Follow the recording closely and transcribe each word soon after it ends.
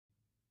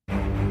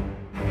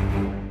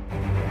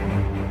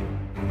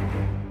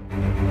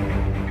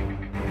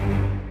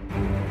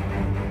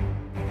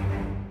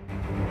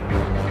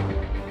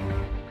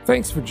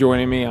Thanks for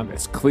joining me on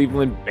this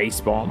Cleveland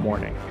baseball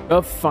morning.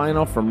 The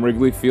final from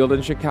Wrigley Field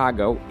in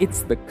Chicago,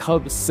 it's the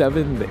Cubs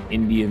 7, the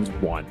Indians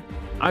 1.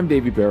 I'm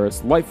Davey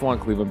Barris, lifelong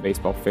Cleveland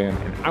baseball fan,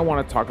 and I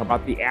want to talk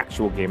about the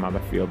actual game on the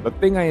field, the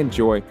thing I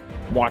enjoy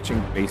watching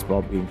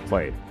baseball being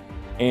played.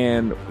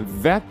 And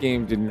that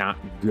game did not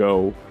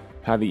go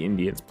how the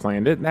Indians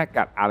planned it, and that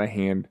got out of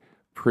hand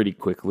pretty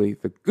quickly.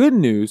 The good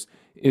news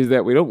is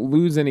that we don't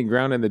lose any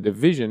ground in the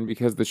division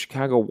because the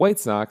Chicago White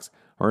Sox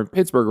are in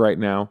Pittsburgh right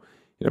now.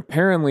 And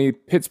apparently,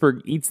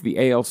 Pittsburgh eats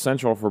the AL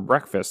Central for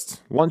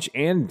breakfast, lunch,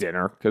 and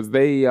dinner because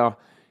they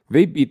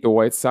beat the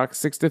White Sox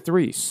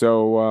 6-3.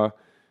 So I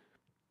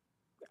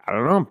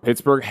don't know.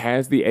 Pittsburgh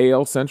has the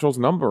AL Central's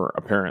number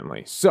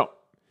apparently. So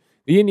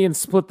the Indians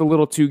split the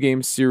little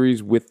 2-game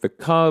series with the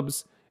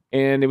Cubs,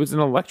 and it was an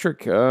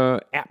electric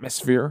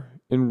atmosphere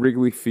in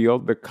Wrigley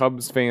Field. The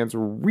Cubs fans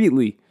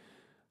really,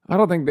 I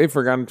don't think they've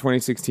forgotten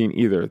 2016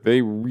 either.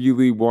 They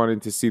really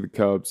wanted to see the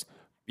Cubs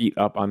beat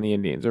up on the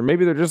Indians. Or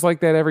maybe they're just like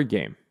that every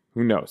game.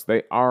 Who knows?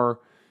 They are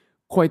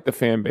quite the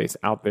fan base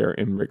out there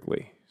in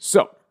Wrigley.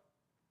 So,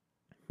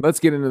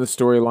 let's get into the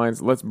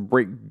storylines. Let's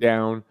break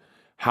down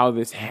how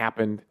this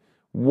happened,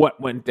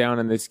 what went down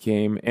in this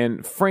game.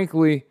 And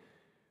frankly,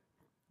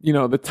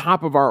 the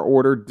top of our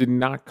order did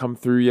not come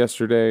through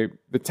yesterday.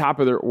 The top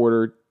of their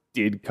order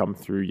did come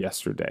through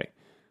yesterday.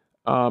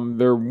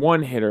 They're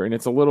one hitter, and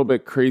it's a little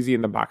bit crazy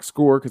in the box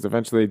score because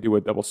eventually they do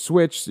a double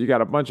switch. So you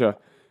got a bunch of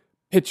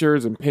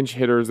pitchers and pinch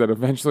hitters that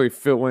eventually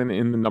fill in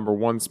the number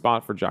one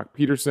spot for Joc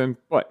Pederson.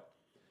 But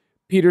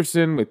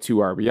Pederson with 2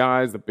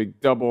 RBIs, the big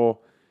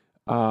double.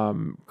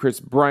 Chris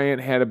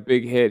Bryant had a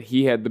big hit.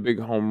 He had the big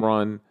home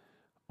run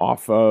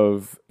off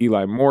of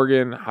Eli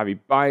Morgan. Javi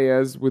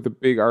Baez with a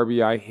big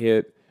RBI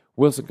hit.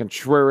 Wilson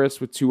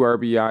Contreras with 2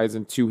 RBIs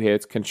and 2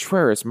 hits.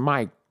 Contreras,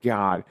 my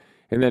God.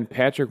 And then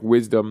Patrick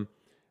Wisdom,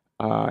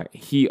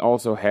 he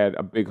also had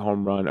a big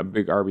home run, a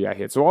big RBI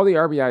hit. So all the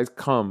RBIs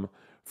come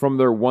from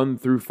their 1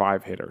 through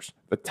 5 hitters,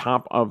 the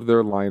top of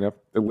their lineup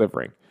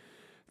delivering.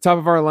 Top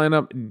of our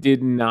lineup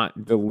did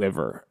not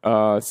deliver.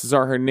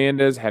 Cesar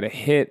Hernandez had a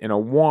hit and a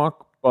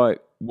walk,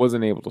 but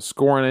wasn't able to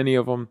score on any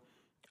of them.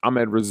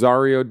 Ahmed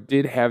Rosario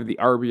did have the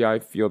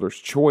RBI fielder's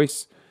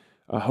choice.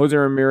 Jose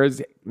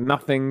Ramirez,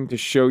 nothing to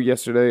show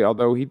yesterday,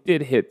 although he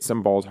did hit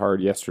some balls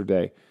hard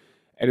yesterday.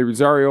 Eddie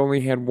Rosario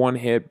only had 1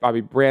 hit.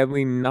 Bobby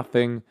Bradley,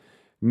 nothing.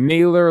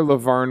 Naylor,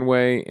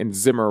 Lavarnway, and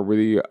Zimmer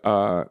really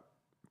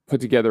put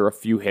together a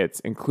few hits,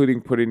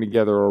 including putting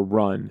together a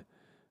run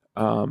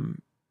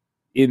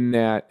in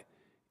that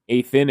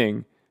 8th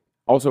inning.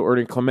 Also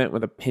earning Clement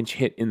with a pinch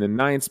hit in the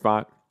 9th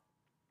spot.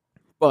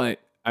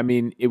 But,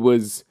 it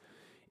was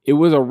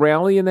a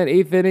rally in that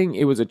 8th inning.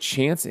 It was a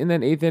chance in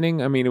that 8th inning.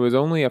 It was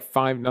only a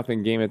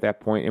 5-0 game at that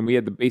point, and we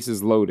had the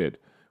bases loaded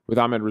with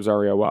Ahmed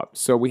Rosario up.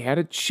 So we had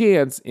a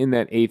chance in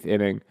that 8th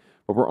inning,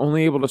 but we're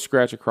only able to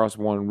scratch across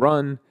 1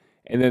 run,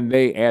 and then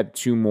they add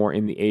 2 more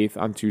in the 8th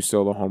on 2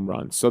 solo home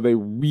runs. So they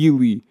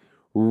really,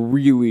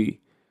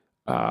 really,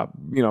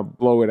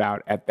 blow it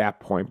out at that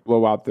point,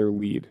 blow out their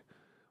lead.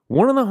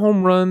 One of the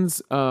home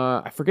runs,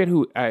 I forget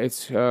who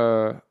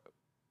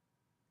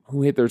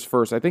hit theirs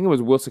first. I think it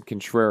was Wilson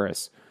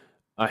Contreras.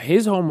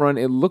 His home run,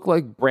 it looked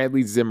like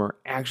Bradley Zimmer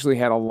actually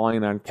had a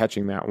line on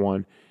catching that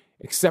one,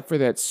 except for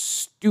that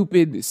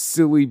stupid,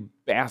 silly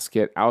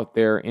basket out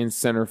there in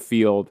center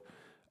field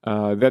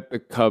that the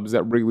Cubs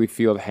at Wrigley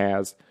Field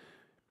has.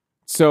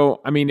 So,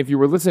 if you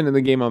were listening to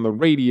the game on the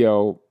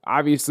radio,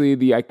 obviously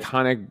the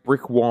iconic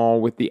brick wall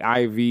with the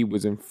ivy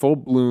was in full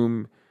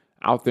bloom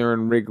out there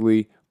in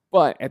Wrigley.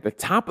 But at the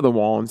top of the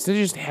wall, instead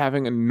of just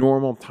having a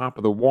normal top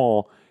of the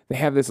wall, they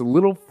have this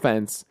little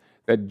fence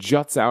that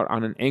juts out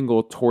on an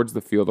angle towards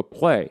the field of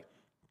play.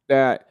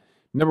 That,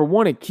 number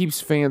one, it keeps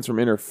fans from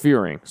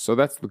interfering. So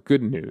that's the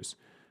good news.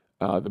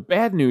 The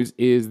bad news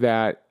is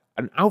that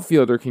an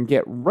outfielder can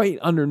get right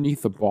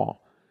underneath the ball.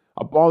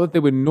 A ball that they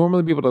would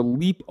normally be able to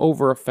leap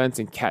over a fence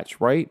and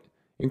catch, right?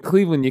 In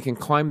Cleveland, you can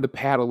climb the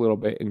pad a little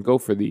bit and go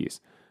for these.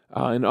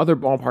 In other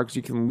ballparks,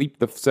 you can leap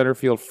the center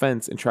field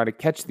fence and try to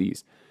catch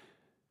these.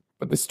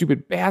 But the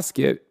stupid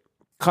basket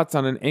cuts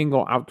on an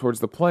angle out towards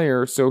the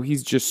player, so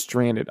he's just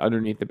stranded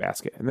underneath the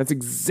basket. And that's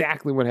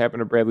exactly what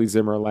happened to Bradley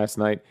Zimmer last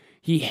night.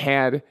 He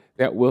had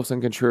that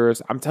Wilson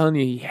Contreras. I'm telling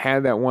you, he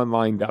had that one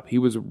lined up. He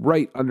was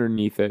right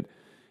underneath it.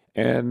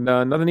 And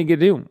nothing he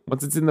could do.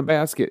 Once it's in the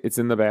basket, it's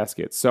in the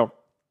basket. So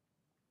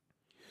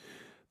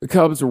the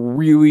Cubs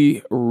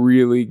really,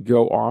 really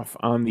go off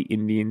on the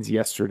Indians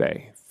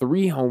yesterday.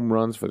 3 home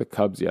runs for the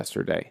Cubs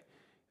yesterday.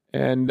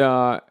 And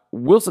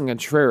Wilson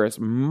Contreras,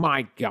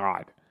 my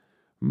God,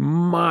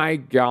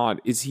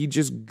 is he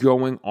just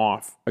going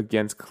off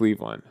against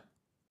Cleveland?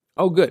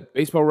 Oh, good.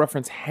 Baseball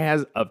Reference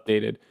has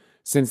updated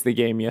since the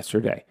game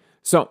yesterday.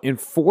 So in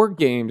 4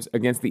 games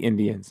against the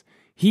Indians,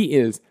 he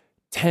is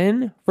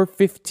 10 for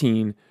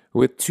 15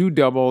 with 2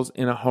 doubles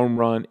and a home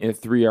run and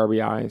 3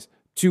 RBIs,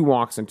 2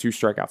 walks and 2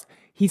 strikeouts.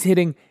 He's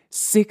hitting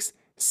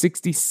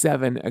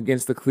 .667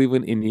 against the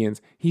Cleveland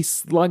Indians. He's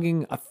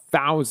slugging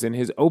 1,000.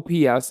 His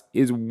OPS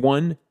is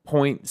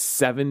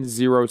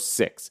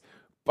 1.706.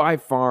 By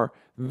far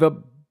the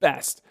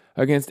best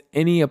against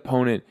any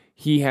opponent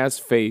he has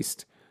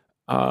faced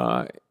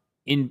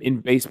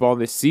in baseball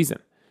this season.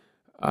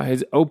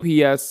 His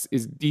OPS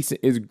is decent,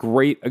 is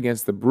great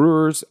against the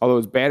Brewers, although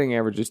his batting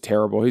average is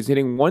terrible. He's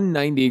hitting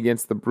 190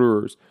 against the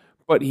Brewers,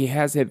 but he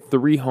has hit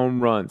 3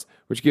 home runs,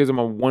 which gives him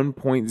a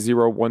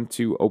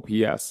 1.012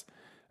 OPS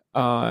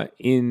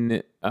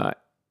in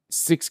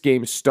 6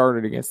 games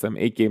started against them,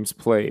 8 games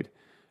played.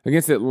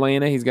 Against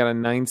Atlanta, he's got a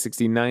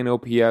 969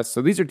 OPS.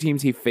 So these are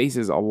teams he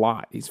faces a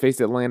lot. He's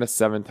faced Atlanta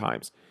 7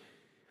 times.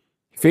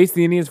 He faced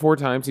the Indians 4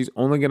 times. He's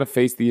only going to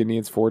face the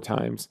Indians 4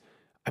 times.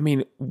 I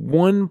mean,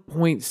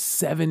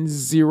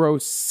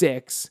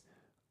 1.706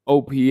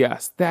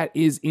 OPS. That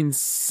is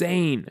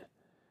insane.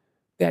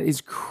 That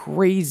is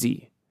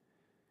crazy.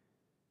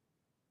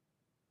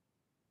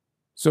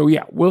 So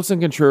yeah,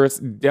 Wilson Contreras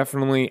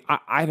definitely,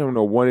 I don't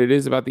know what it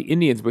is about the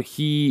Indians, but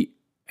he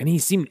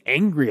seemed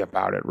angry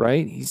about it,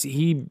 right? He's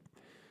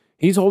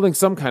holding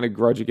some kind of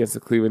grudge against the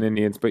Cleveland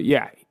Indians, but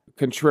yeah,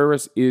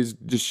 Contreras is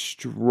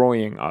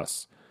destroying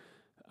us.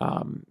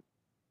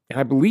 And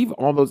I believe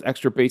all those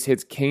extra base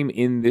hits came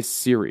in this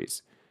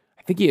series.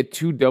 I think he had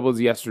 2 doubles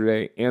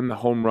yesterday and the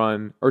home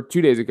run, or 2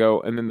 days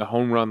ago, and then the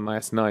home run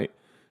last night.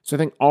 So I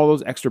think all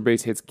those extra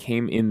base hits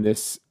came in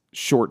this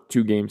short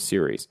 2-game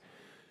series.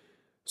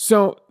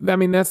 So, I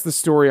mean, that's the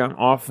story on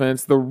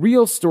offense. The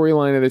real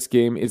storyline of this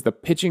game is the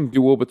pitching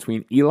duel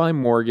between Eli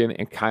Morgan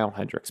and Kyle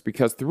Hendricks,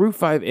 because through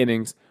 5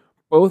 innings,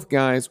 both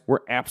guys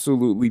were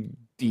absolutely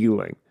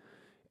dealing.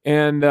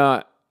 And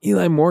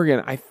Eli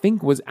Morgan, I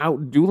think, was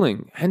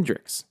out-dueling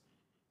Hendricks.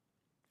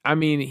 I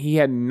mean, he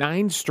had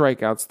 9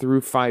 strikeouts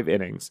through 5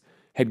 innings,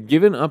 had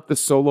given up the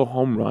solo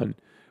home run,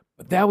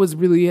 but that was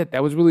really it.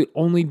 That was really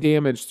only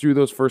damage through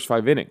those first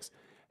 5 innings.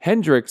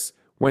 Hendricks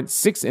went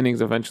 6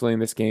 innings eventually in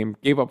this game,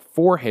 gave up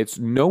 4 hits,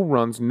 no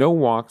runs, no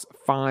walks,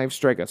 5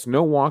 strikeouts,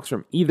 no walks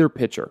from either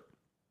pitcher.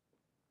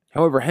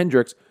 However,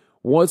 Hendricks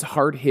was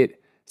hard hit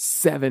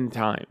 7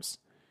 times.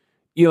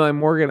 Eli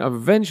Morgan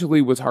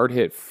eventually was hard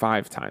hit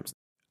 5 times.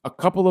 A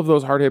couple of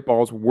those hard hit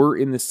balls were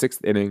in the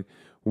 6th inning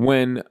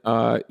when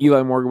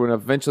Eli Morgan would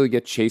eventually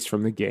get chased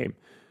from the game.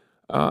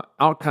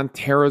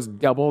 Alcantara's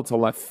double to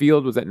left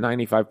field was at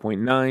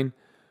 95.9.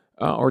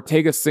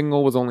 Ortega's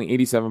single was only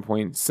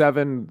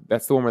 87.7.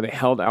 That's the one where they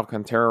held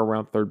Alcantara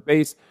around third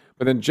base.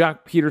 But then Joc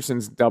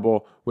Pederson's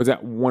double was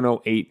at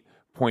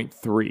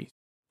 108.3.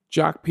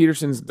 Joc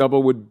Pederson's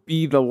double would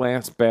be the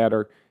last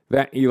batter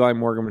that Eli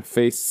Morgan would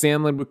face.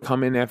 Sandlin would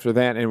come in after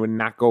that, and it would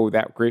not go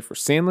that great for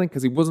Sandlin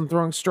because he wasn't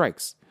throwing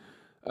strikes.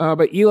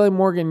 But Eli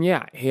Morgan,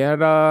 yeah, he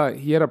had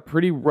a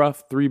pretty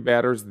rough 3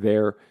 batters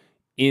there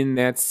in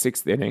that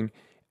 6th inning.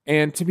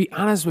 And to be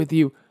honest with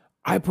you,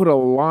 I put a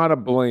lot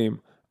of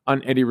blame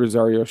on Eddie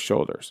Rosario's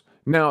shoulders.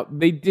 Now,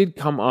 they did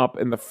come up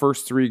and the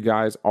first 3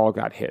 guys all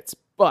got hits,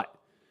 but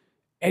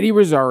Eddie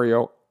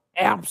Rosario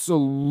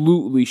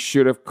absolutely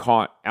should have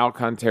caught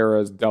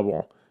Alcantara's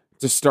double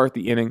to start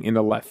the inning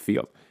into left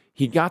field.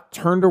 He got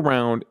turned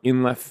around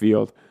in left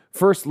field,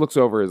 first looks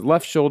over his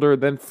left shoulder,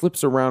 then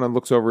flips around and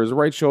looks over his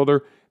right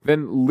shoulder,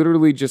 then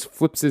literally just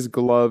flips his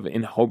glove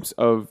in hopes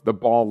of the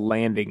ball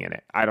landing in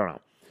it. I don't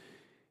know.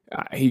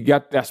 He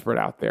got desperate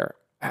out there.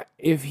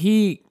 If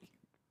he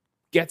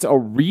gets a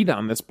read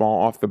on this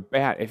ball off the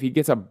bat, if he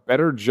gets a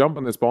better jump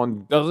on this ball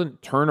and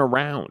doesn't turn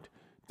around,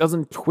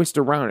 doesn't twist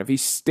around, if he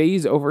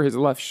stays over his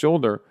left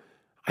shoulder,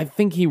 I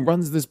think he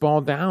runs this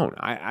ball down.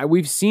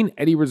 We've seen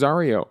Eddie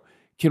Rosario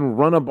can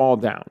run a ball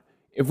down.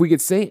 If we could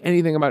say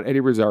anything about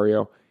Eddie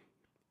Rosario,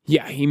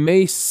 yeah, he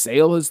may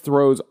sail his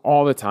throws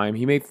all the time.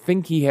 He may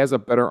think he has a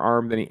better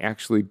arm than he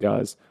actually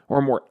does, or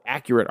a more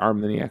accurate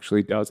arm than he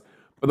actually does.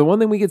 But the one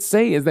thing we could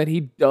say is that he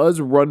does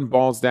run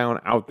balls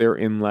down out there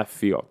in left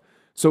field.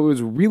 So it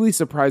was really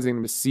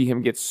surprising to see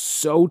him get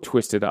so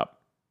twisted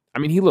up. I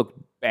mean, he looked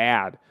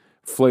bad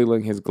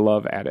flailing his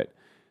glove at it.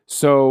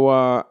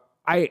 So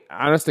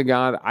honest to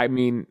God, I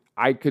mean,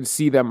 I could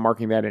see them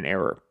marking that an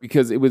error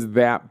because it was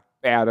that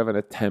bad of an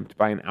attempt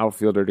by an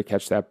outfielder to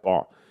catch that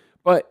ball.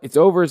 But it's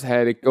over his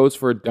head. It goes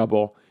for a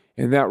double,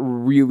 and that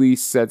really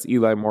sets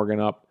Eli Morgan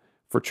up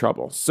for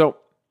trouble. So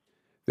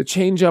the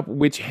changeup,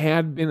 which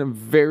had been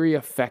very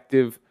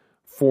effective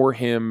for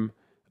him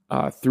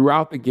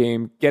throughout the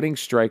game, getting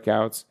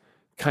strikeouts,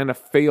 kind of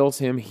fails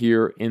him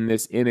here in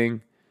this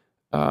inning.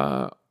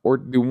 Or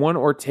the one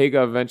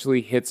Ortega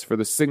eventually hits for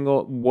the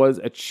single was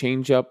a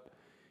changeup.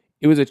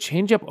 It was a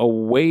changeup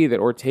away that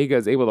Ortega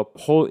is able to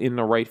pull in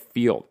the right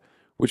field,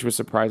 which was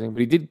surprising.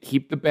 But he did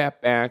keep the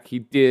bat back. He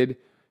did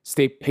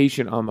stay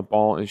patient on the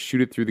ball and shoot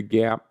it through the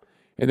gap.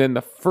 And then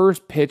the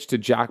first pitch to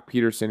Joc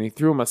Pederson, he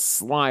threw him a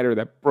slider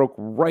that broke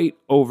right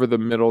over the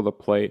middle of the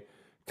plate,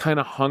 kind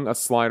of hung a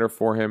slider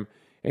for him,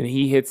 and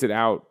he hits it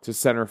out to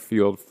center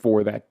field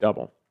for that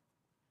double.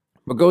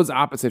 But goes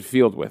opposite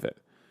field with it.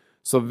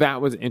 So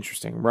that was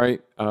interesting,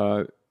 right?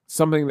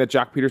 Something that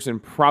Joc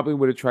Pederson probably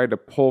would have tried to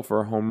pull for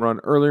a home run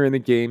earlier in the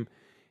game.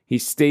 He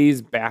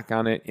stays back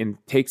on it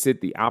and takes it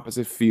the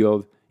opposite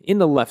field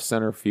into left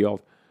center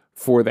field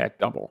for that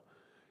double.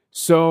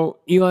 So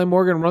Eli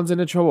Morgan runs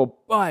into trouble,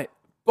 but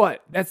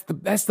But that's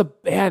the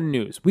bad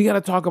news. We got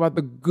to talk about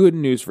the good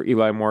news for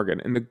Eli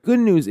Morgan. And the good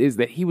news is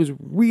that he was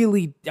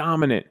really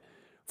dominant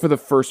for the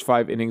first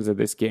 5 innings of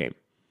this game.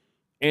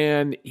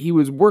 And he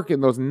was working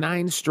those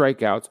 9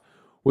 strikeouts,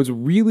 was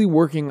really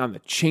working on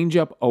the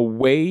changeup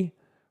away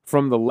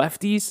from the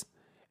lefties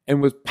and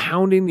was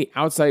pounding the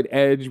outside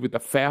edge with the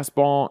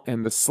fastball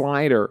and the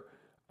slider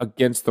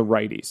against the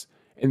righties.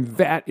 And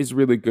that is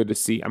really good to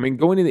see. I mean,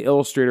 going to the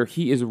illustrator,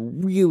 he is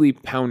really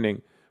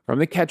pounding from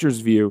the catcher's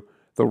view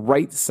the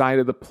right side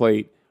of the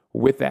plate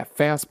with that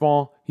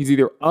fastball. He's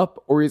either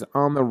up or he's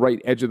on the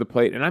right edge of the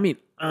plate. And I mean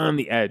on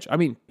the edge. I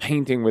mean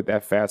painting with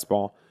that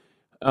fastball.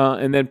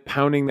 And then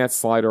pounding that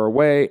slider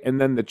away. And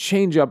then the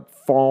changeup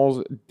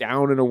falls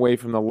down and away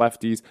from the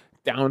lefties,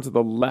 down to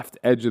the left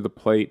edge of the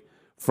plate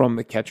from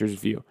the catcher's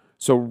view.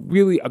 So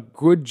really a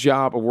good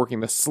job of working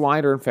the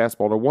slider and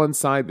fastball to one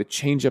side, the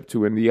changeup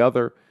to the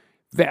other.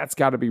 That's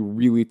got to be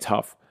really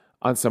tough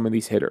on some of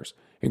these hitters.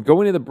 And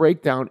going to the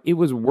breakdown, it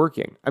was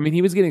working. I mean,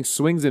 he was getting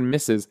swings and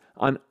misses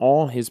on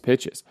all his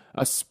pitches,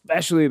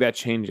 especially that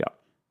changeup.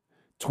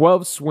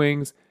 12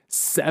 swings,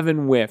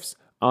 7 whiffs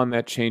on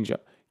that changeup.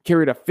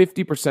 Carried a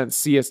 50%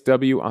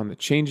 CSW on the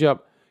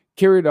changeup.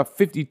 Carried a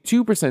 52%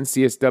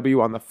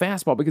 CSW on the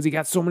fastball because he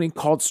got so many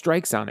called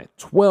strikes on it.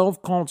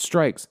 12 called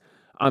strikes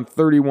on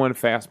 31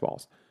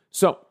 fastballs.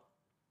 So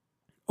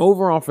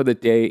overall for the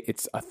day,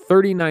 it's a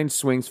 39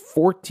 swings,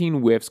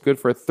 14 whiffs, good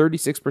for a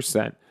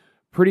 36%.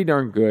 Pretty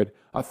darn good.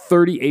 A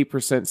 38%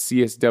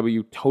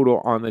 CSW total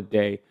on the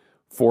day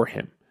for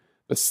him.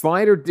 The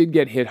slider did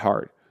get hit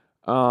hard.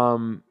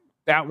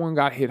 That one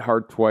got hit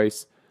hard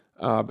twice.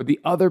 But the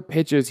other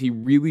pitches, he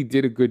really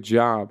did a good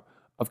job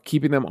of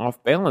keeping them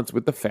off balance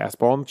with the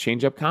fastball and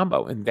changeup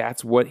combo. And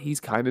that's what he's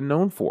kind of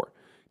known for.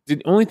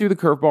 Only threw the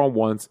curveball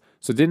once,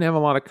 so didn't have a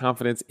lot of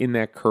confidence in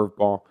that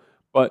curveball.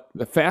 But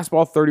the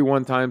fastball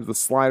 31 times, the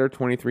slider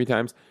 23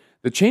 times,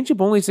 the changeup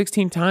only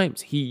 16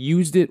 times. He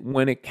used it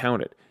when it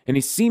counted. And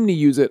he seemed to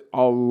use it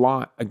a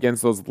lot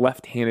against those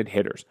left-handed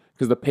hitters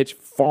because the pitch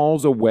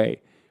falls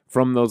away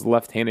from those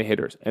left-handed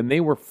hitters. And they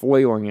were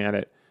flailing at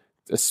it,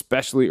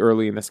 especially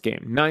early in this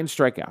game. 9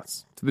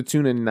 strikeouts, to the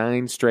tune of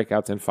 9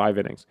 strikeouts in 5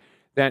 innings.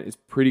 That is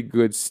pretty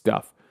good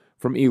stuff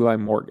from Eli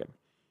Morgan.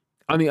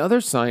 On the other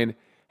side,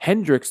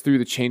 Hendricks threw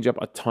the changeup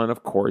a ton,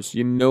 of course.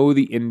 You know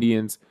the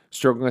Indians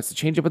struggled against the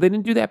changeup, but they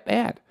didn't do that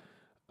bad.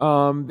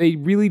 They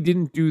really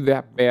didn't do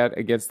that bad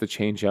against the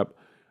changeup.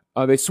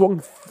 They swung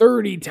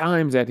 30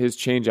 times at his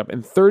changeup.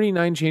 In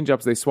 39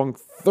 changeups, they swung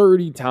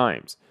 30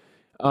 times.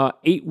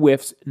 8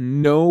 whiffs,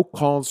 no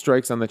called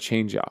strikes on the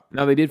changeup.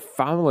 Now, they did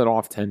foul it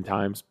off 10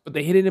 times, but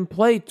they hit it in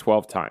play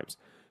 12 times.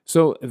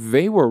 So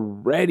they were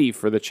ready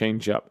for the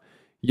changeup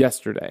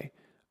yesterday.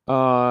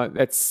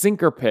 That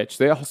sinker pitch,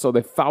 they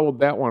fouled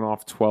that one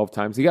off 12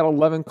 times. He got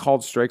 11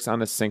 called strikes on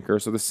the sinker,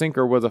 so the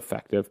sinker was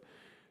effective.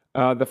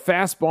 The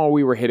fastball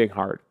we were hitting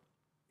hard.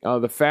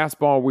 The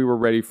fastball we were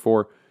ready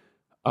for.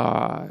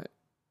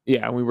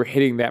 We were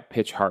hitting that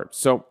pitch hard.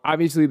 So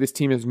obviously this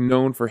team is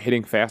known for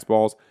hitting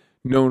fastballs,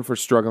 known for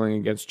struggling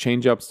against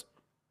changeups.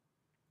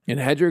 And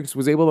Hendricks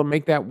was able to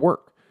make that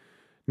work.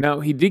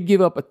 Now, he did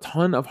give up a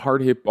ton of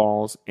hard hit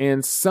balls,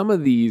 and some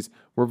of these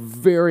were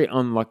very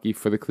unlucky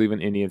for the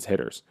Cleveland Indians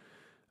hitters.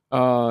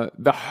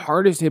 The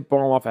hardest hit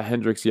ball off of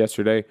Hendricks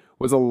yesterday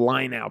was a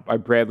line out by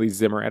Bradley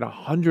Zimmer at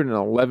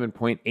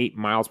 111.8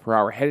 miles per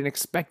hour. Had an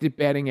expected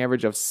batting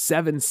average of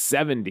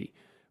 770,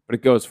 but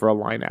it goes for a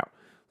line out.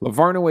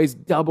 Lavarnaway's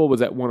double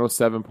was at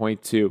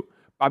 107.2.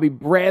 Bobby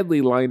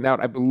Bradley lined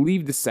out, I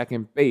believe, to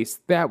second base.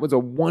 That was a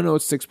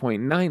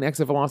 106.9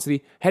 exit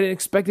velocity. Had an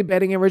expected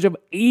batting average of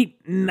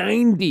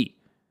 890.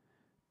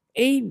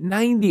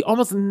 890,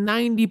 almost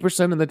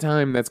 90% of the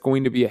time that's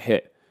going to be a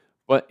hit.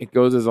 But it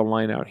goes as a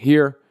line out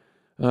here.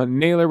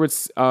 Naylor would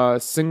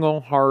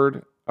single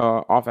hard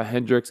off of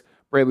Hendricks.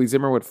 Bradley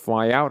Zimmer would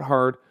fly out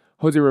hard.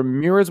 Jose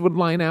Ramirez would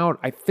line out.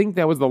 I think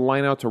that was the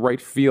line out to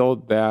right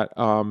field that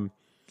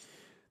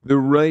the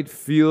right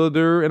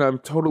fielder, and I'm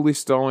totally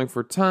stalling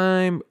for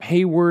time,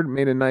 Hayward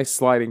made a nice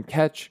sliding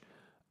catch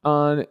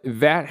on.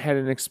 That had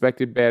an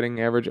expected batting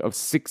average of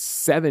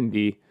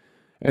 670.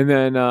 And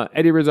then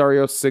Eddie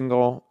Rosario's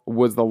single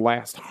was the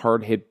last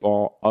hard hit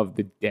ball of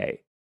the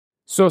day.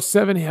 So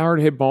 7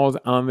 hard hit balls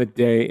on the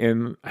day,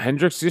 and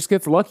Hendricks just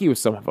gets lucky with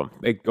some of them.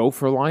 They go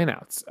for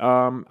lineouts.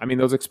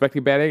 Those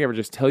expected batting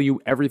averages tell you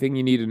everything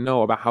you need to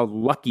know about how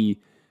lucky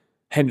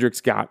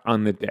Hendricks got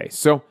on the day.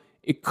 So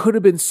it could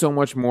have been so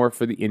much more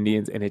for the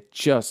Indians, and it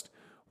just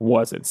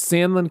wasn't.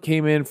 Sandlin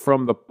came in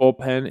from the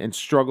bullpen and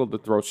struggled to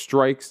throw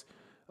strikes.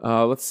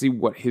 Let's see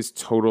what his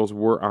totals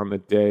were on the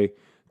day.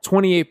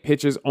 28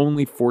 pitches,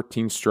 only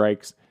 14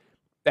 strikes.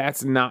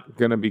 That's not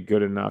going to be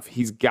good enough.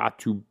 He's got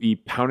to be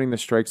pounding the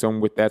strike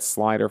zone with that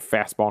slider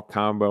fastball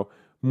combo.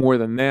 More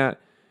than that,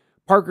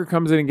 Parker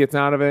comes in and gets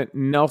out of it.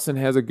 Nelson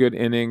has a good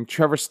inning.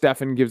 Trevor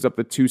Stephan gives up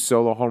the 2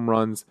 solo home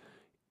runs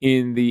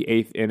in the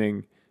 8th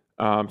inning.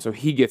 So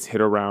he gets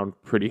hit around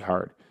pretty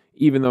hard,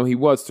 even though he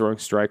was throwing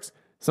strikes.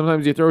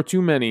 Sometimes you throw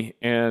too many,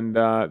 and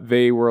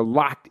they were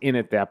locked in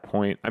at that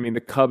point. I mean, the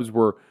Cubs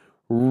were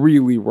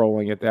really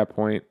rolling at that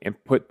point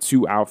and put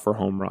 2 out for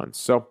home runs.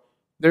 So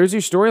there's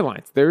your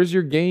storylines. There's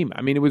your game.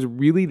 I mean, it was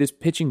really this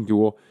pitching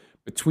duel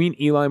between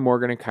Eli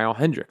Morgan and Kyle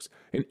Hendricks.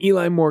 And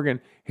Eli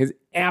Morgan has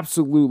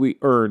absolutely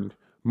earned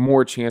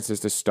more chances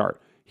to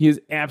start. He has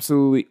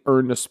absolutely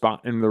earned a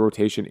spot in the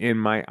rotation in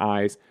my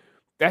eyes.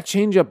 That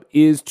changeup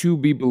is to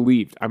be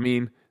believed. I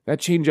mean, that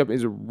changeup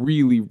is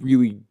really,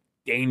 really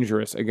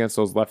dangerous against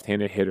those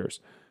left-handed hitters.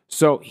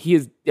 So he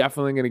is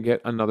definitely going to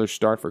get another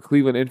start for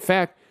Cleveland. In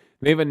fact,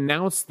 they've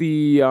announced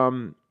the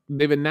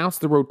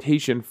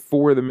rotation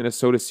for the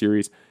Minnesota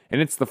series, and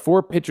it's the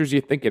 4 pitchers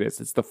you think it is.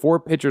 It's the 4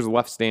 pitchers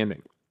left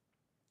standing.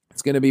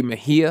 It's going to be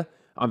Mejia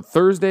on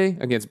Thursday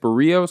against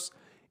Barrios.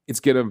 It's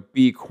going to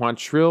be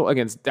Quantrill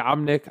against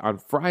Dobnik on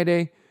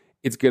Friday.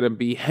 It's going to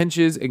be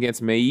Hentges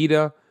against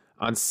Maeda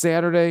on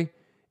Saturday.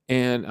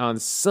 And on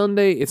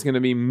Sunday, it's going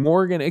to be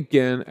Morgan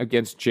again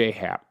against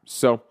J-Happ.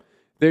 So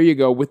there you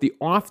go. With the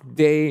off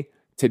day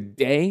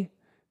today,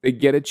 they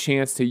get a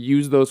chance to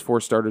use those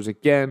 4 starters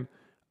again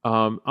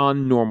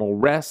on normal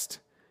rest.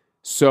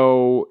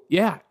 So,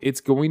 yeah,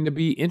 it's going to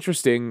be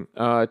interesting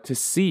to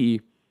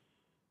see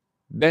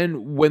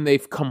then when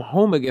they've come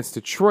home against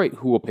Detroit,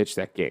 who will pitch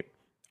that game.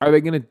 Are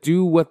they going to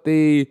do what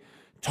they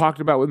talked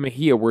about with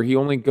Mejia, where he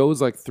only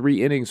goes like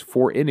 3 innings,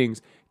 4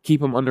 innings,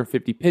 keep him under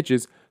 50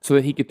 pitches so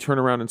that he could turn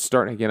around and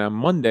start again on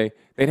Monday?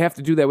 They'd have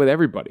to do that with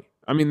everybody.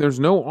 I mean, there's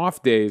no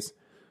off days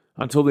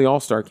until the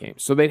All-Star game.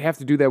 So they'd have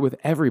to do that with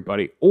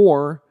everybody.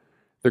 Or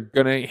they're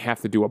going to have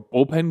to do a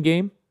bullpen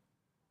game,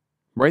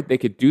 right? They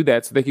could do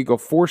that. So they could go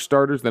 4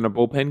 starters, then a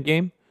bullpen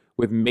game,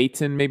 with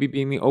Maton maybe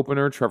being the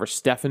opener, Trevor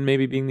Stephan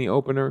maybe being the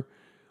opener.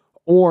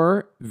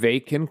 Or they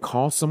can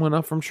call someone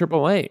up from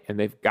AAA, and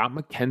they've got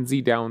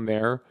McKenzie down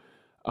there.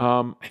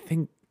 I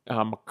think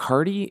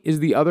McCarty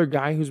is the other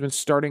guy who's been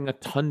starting a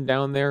ton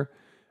down there.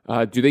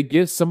 Do they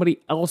give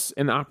somebody else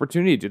an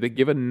opportunity? Do they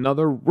give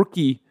another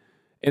rookie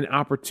an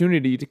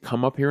opportunity to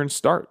come up here and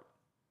start?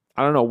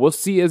 I don't know. We'll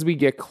see as we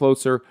get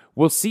closer.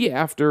 We'll see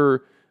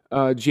after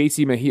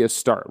JC Mejia's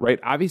start, right?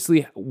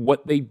 Obviously,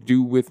 what they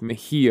do with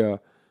Mejia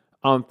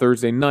on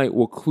Thursday night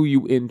will clue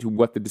you into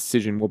what the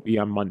decision will be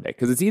on Monday.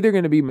 Because it's either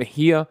going to be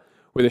Mejia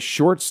with a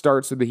short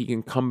start so that he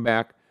can come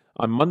back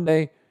on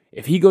Monday.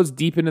 If he goes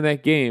deep into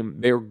that game,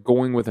 they're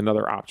going with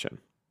another option.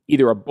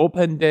 Either a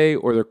bullpen day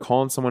or they're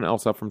calling someone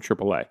else up from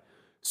AAA.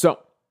 So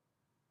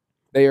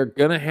they are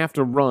going to have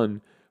to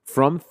run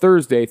from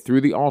Thursday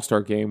through the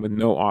All-Star game with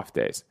no off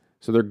days.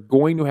 So they're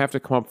going to have to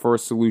come up for a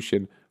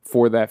solution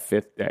for that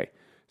 5th day.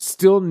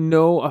 Still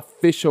no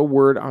official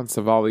word on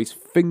Savali's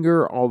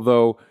finger,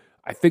 although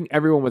I think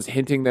everyone was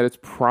hinting that it's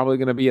probably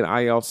going to be an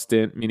IL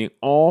stint, meaning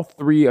all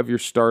 3 of your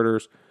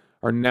starters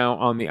are now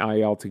on the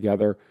IL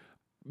together.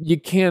 You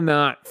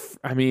cannot,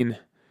 I mean,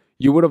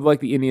 you would have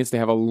liked the Indians to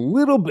have a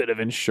little bit of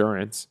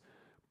insurance,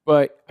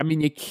 but I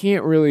mean, you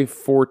can't really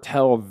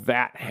foretell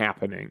that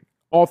happening.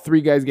 All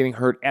 3 guys getting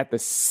hurt at the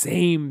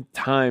same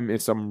time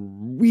is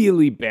some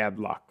really bad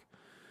luck.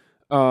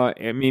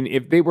 I mean,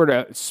 if they were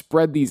to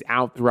spread these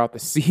out throughout the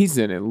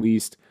season, at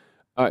least,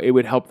 it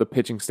would help the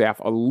pitching staff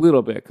a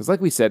little bit. Because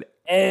like we said,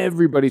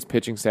 everybody's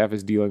pitching staff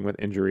is dealing with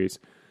injuries.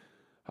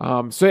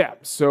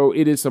 So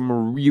it is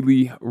some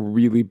really,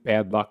 really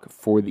bad luck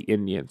for the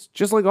Indians.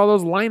 Just like all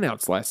those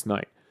lineouts last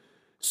night.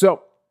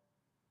 So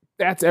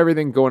that's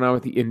everything going on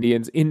with the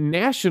Indians. In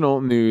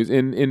national news,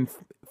 in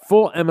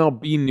full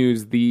MLB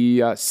news,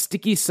 the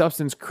sticky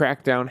substance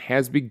crackdown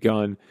has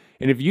begun.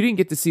 And if you didn't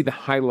get to see the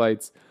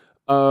highlights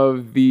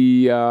of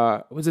the,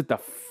 the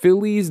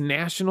Phillies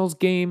Nationals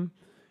game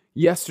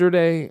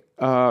yesterday,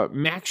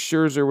 Max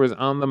Scherzer was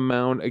on the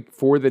mound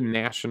for the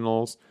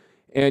Nationals.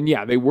 And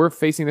yeah, they were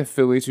facing the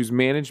Phillies, who's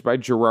managed by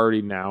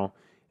Girardi now.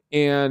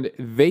 And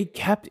they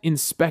kept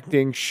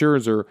inspecting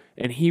Scherzer,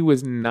 and he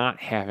was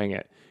not having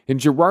it. And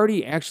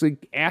Girardi actually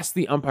asked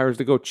the umpires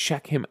to go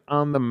check him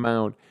on the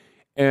mound.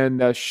 And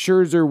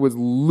Scherzer was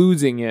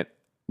losing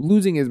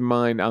his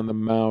mind on the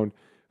mound.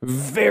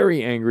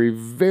 Very angry,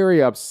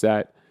 very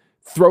upset.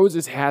 Throws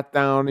his hat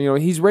down. You know,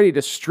 he's ready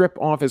to strip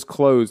off his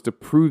clothes to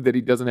prove that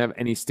he doesn't have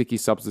any sticky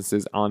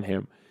substances on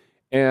him.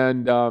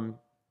 And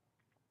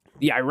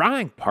the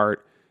ironic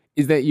part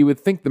is that you would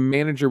think the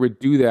manager would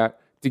do that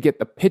to get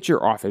the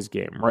pitcher off his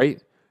game,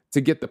 right? To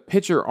get the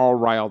pitcher all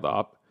riled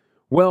up.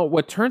 Well,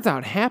 what turns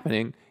out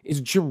happening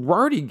is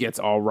Girardi gets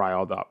all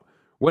riled up.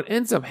 What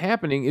ends up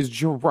happening is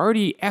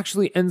Girardi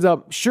actually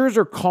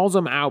Scherzer calls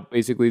him out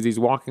basically as he's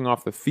walking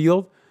off the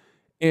field.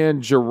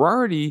 And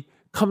Girardi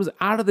comes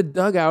out of the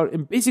dugout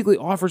and basically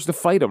offers to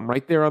fight him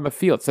right there on the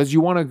field. Says,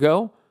 you want to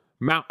go?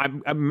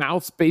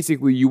 Mouths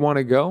basically, you want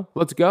to go?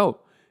 Let's go.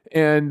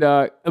 And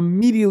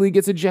immediately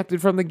gets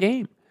ejected from the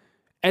game.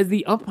 As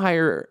the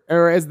umpire,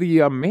 or as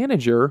the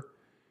manager,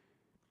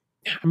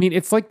 I mean,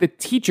 it's like the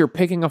teacher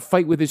picking a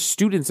fight with his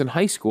students in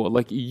high school.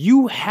 Like,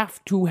 you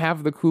have to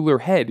have the cooler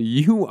head.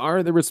 You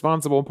are the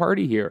responsible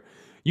party here.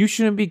 You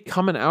shouldn't be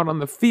coming out on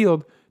the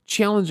field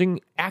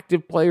challenging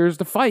active players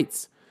to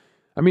fights.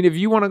 I mean, if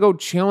you want to go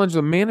challenge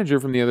the manager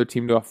from the other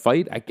team to a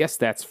fight, I guess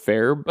that's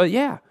fair. But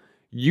yeah,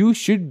 you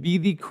should be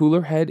the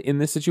cooler head in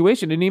this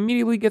situation. And he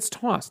immediately gets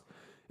tossed.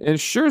 And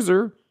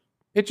Scherzer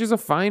pitches a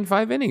fine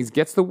 5 innings,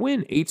 gets the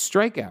win, 8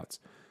 strikeouts.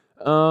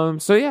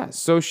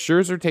 So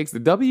Scherzer takes the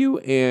W,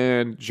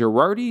 and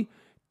Girardi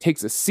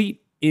takes a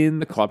seat in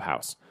the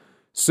clubhouse.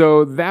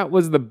 So that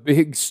was the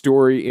big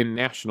story in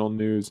national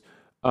news.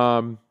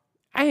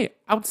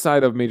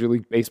 Outside of Major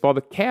League Baseball,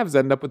 the Cavs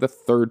end up with the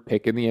 3rd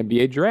pick in the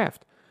NBA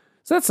draft.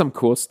 So that's some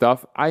cool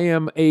stuff. I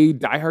am a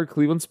diehard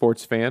Cleveland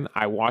sports fan.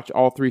 I watch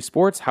all 3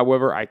 sports.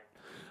 However, I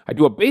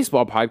do a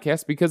baseball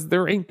podcast because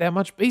there ain't that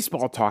much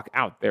baseball talk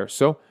out there.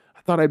 So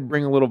I thought I'd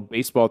bring a little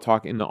baseball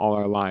talk into all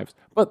our lives.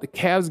 But the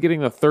Cavs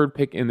getting the 3rd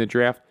pick in the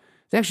draft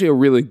is actually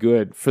really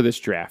good for this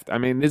draft. I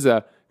mean, this is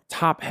a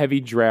top-heavy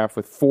draft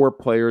with 4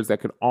 players that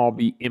could all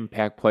be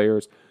impact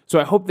players. So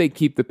I hope they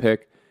keep the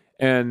pick.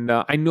 And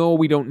I know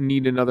we don't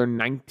need another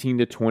 19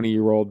 to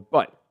 20-year-old,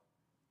 but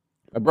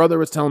my brother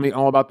was telling me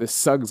all about this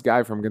Suggs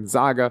guy from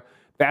Gonzaga.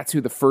 That's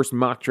who the first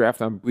mock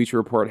draft on Bleacher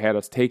Report had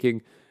us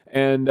taking.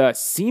 And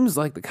seems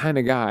like the kind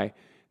of guy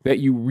that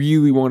you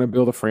really want to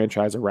build a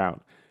franchise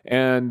around.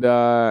 And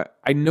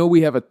I know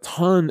we have a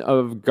ton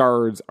of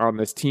guards on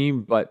this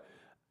team, but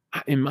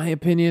in my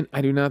opinion,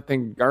 I do not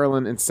think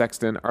Garland and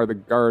Sexton are the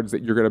guards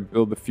that you're going to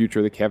build the future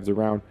of the Cavs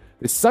around.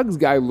 The Suggs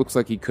guy looks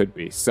like he could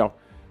be. So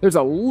there's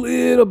a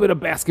little bit of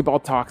basketball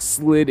talk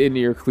slid into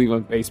your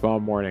Cleveland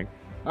baseball morning.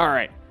 All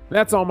right.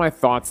 That's all my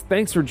thoughts.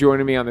 Thanks for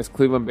joining me on this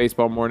Cleveland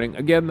baseball morning.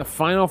 Again, the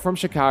final from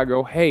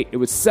Chicago. Hey, it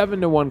was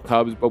 7-1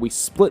 Cubs, but we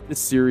split the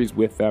series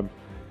with them.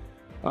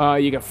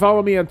 You can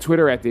follow me on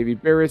Twitter at Davey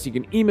Barris. You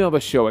can email the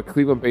show at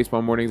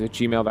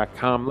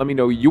clevelandbaseballmornings@gmail.com. Let me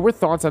know your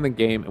thoughts on the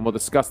game, and we'll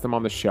discuss them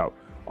on the show.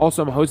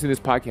 Also, I'm hosting this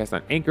podcast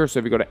on Anchor, so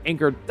if you go to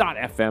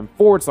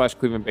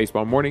anchor.fm/Cleveland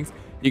Baseball Mornings,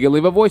 you can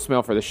leave a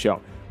voicemail for the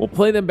show. We'll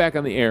play them back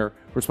on the air,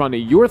 respond to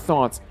your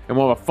thoughts, and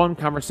we'll have a fun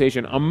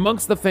conversation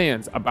amongst the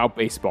fans about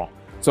baseball.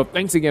 So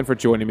thanks again for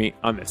joining me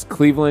on this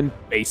Cleveland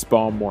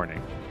baseball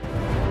morning.